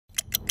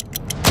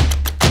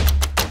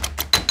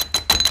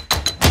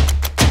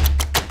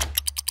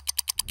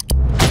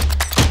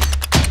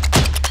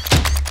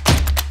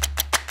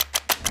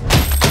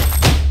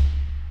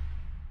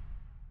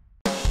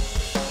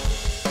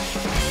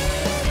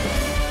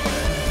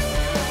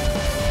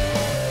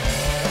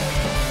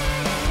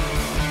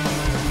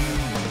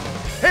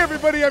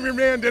everybody, I'm your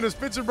man Dennis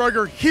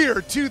Pitzenberger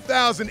here,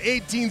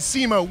 2018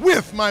 SEMA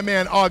with my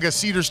man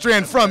August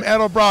Cedarstrand from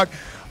Edelbrock.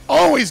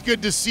 Always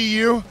good to see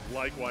you.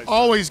 Likewise.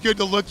 Always good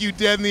to look you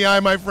dead in the eye,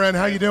 my friend.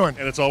 How you doing?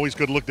 And it's always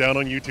good to look down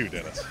on you too,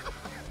 Dennis.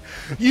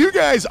 You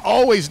guys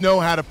always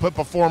know how to put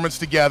performance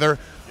together,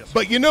 Yes,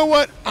 but you know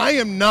what? I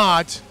am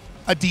not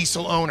a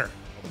diesel owner.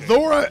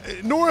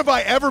 Okay. Nor have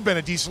I ever been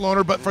a diesel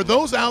owner, but for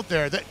those out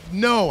there that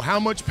know how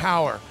much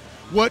power,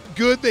 what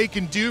good they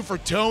can do for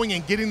towing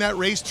and getting that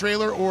race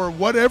trailer or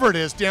whatever it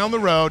is down the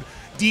road,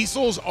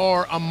 diesels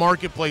are a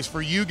marketplace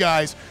for you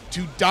guys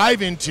to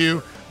dive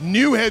into.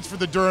 New heads for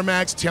the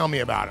Duramax. Tell me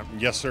about them.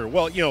 Yes, sir.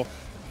 Well, you know,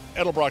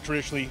 Edelbrock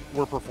traditionally,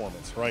 we're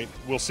performance, right?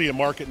 We'll see a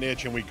market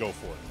niche and we go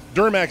for it.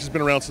 Duramax has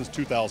been around since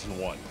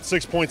 2001.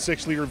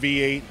 6.6 liter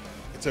V8.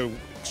 It's an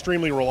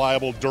extremely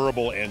reliable,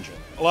 durable engine.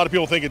 A lot of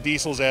people think of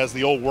diesels as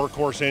the old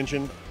workhorse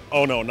engine.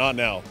 Oh no, not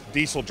now.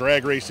 Diesel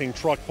drag racing,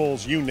 truck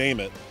pulls, you name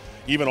it.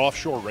 Even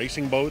offshore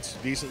racing boats,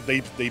 diesel,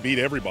 they beat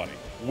everybody.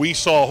 We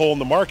saw a hole in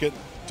the market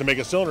to make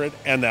a cylinder head,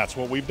 and that's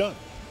what we've done.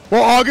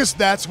 Well, August,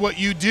 that's what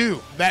you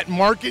do. That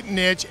market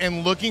niche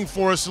and looking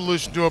for a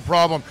solution to a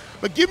problem.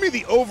 But give me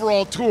the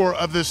overall tour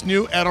of this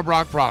new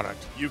Edelbrock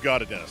product. You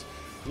got it, Dennis.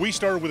 We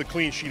started with a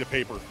clean sheet of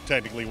paper,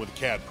 technically with a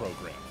CAD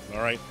program,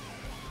 all right?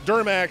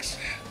 Duramax,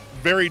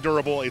 very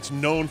durable. It's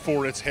known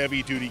for its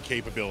heavy-duty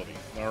capability,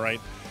 all right?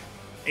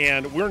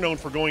 And we're known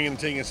for going in and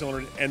taking a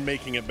cylinder and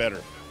making it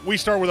better. We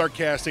start with our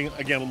casting,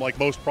 again, like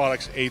most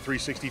products,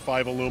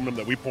 A355 aluminum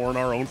that we pour in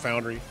our own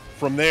foundry.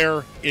 From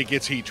there, it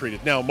gets heat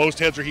treated. Now, most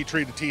heads are heat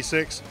treated to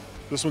T6.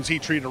 This one's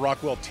heat treated to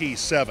Rockwell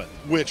T7,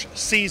 which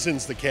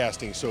seasons the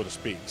casting, so to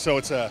speak. So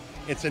it's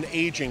an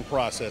aging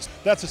process.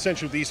 That's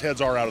essentially what these heads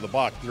are out of the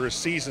box. They're a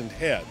seasoned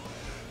head.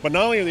 But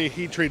not only are they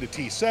heat treated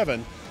to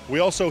T7, we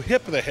also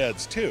hip the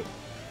heads too.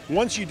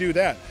 Once you do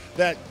that,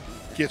 that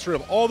gets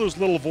rid of all those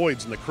little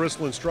voids in the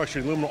crystalline structure,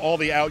 aluminum, all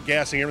the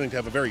outgassing, everything to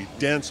have a very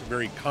dense,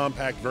 very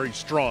compact, very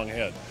strong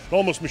head. It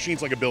almost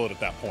machines like a billet at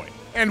that point.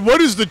 And what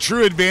is the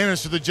true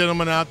advantage to the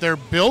gentleman out there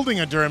building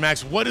a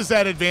Duramax? What is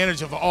that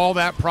advantage of all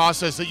that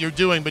process that you're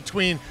doing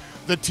between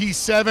the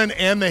T7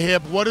 and the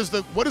hip? What is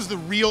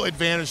the real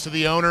advantage to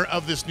the owner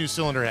of this new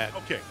cylinder head?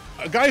 Okay,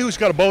 a guy who's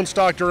got a bone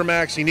stock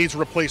Duramax, he needs a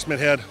replacement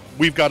head,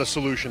 we've got a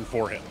solution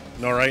for him,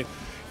 all right?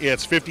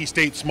 It's 50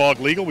 state smog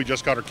legal. We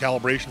just got our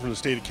calibration from the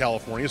state of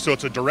California, so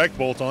it's a direct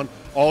bolt-on.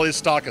 All his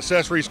stock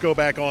accessories go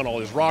back on,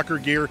 all his rocker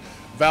gear,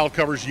 valve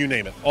covers, you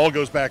name it, all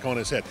goes back on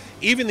his head.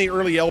 Even the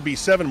early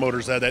LB7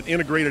 motors had that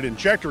integrated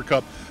injector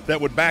cup that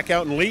would back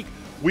out and leak.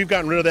 We've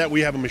gotten rid of that. We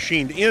have a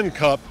machined-in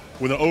cup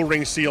with an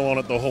O-ring seal on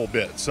it, the whole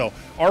bit. So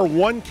our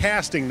one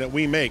casting that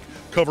we make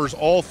covers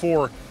all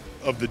four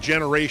of the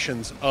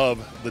generations of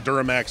the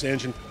Duramax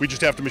engine. We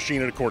just have to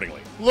machine it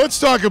accordingly. Let's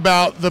talk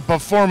about the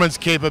performance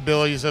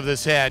capabilities of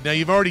this head. Now,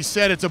 you've already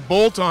said it's a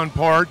bolt-on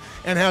part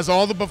and has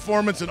all the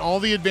performance and all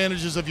the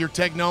advantages of your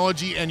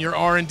technology and your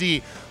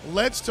R&D.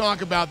 Let's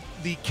talk about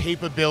the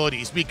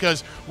capabilities,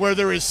 because where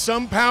there is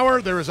some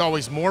power, there is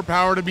always more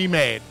power to be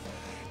made.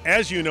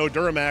 As you know,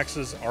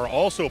 Duramaxes are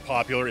also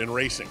popular in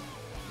racing,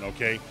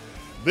 okay?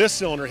 This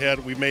cylinder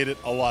head, we made it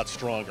a lot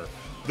stronger.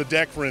 The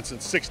deck, for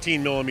instance,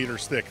 16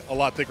 millimeters thick, a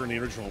lot thicker than the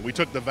original. We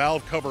took the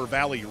valve cover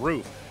valley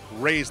roof,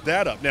 raised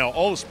that up. Now,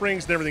 all the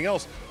springs and everything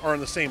else are in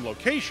the same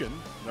location,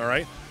 all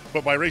right?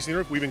 But by raising the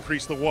roof, we've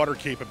increased the water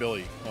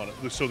capability on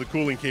it, so the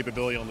cooling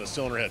capability on the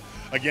cylinder head.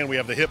 Again, we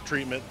have the hip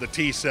treatment, the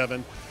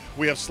T7.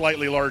 We have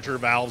slightly larger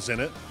valves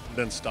in it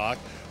than stock.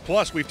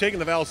 Plus, we've taken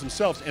the valves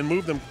themselves and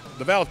moved them.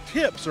 The valve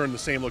tips are in the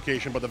same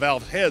location, but the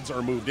valve heads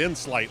are moved in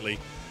slightly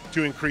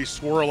to increase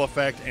swirl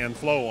effect and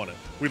flow on it.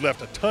 We've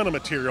left a ton of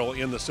material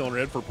in the cylinder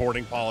head for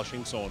porting,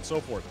 polishing, so on and so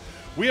forth.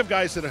 We have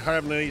guys that are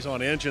having these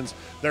on engines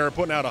that are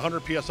putting out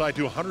 100 PSI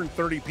to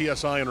 130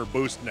 PSI under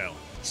boost now.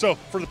 So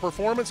for the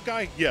performance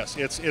guy, yes,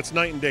 it's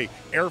night and day.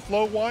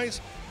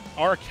 Airflow-wise,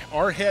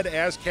 our head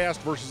as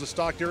cast versus a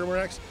stock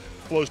Duramax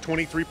flows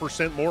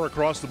 23% more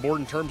across the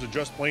board in terms of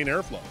just plain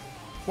airflow.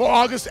 Well,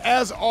 August,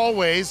 as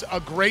always,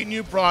 a great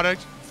new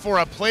product for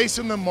a place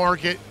in the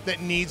market that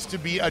needs to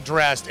be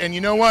addressed. And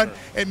you know what?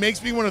 Sure. It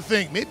makes me want to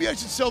think, maybe I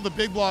should sell the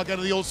big block out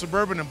of the old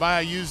Suburban and buy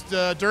a used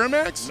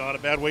Duramax? Not a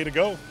bad way to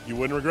go. You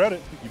wouldn't regret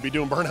it. You'd be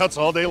doing burnouts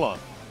all day long.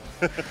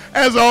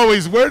 As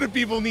always, where do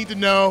people need to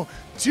know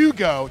to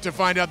go to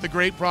find out the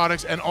great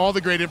products and all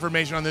the great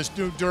information on this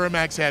new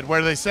Duramax head? Where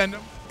do they send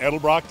them?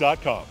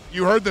 Edelbrock.com.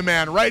 You heard the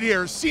man right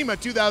here, SEMA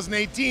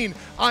 2018.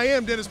 I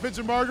am Dennis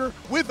Pitzenberger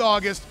with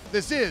August.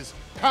 This is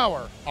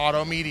Power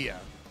Automedia.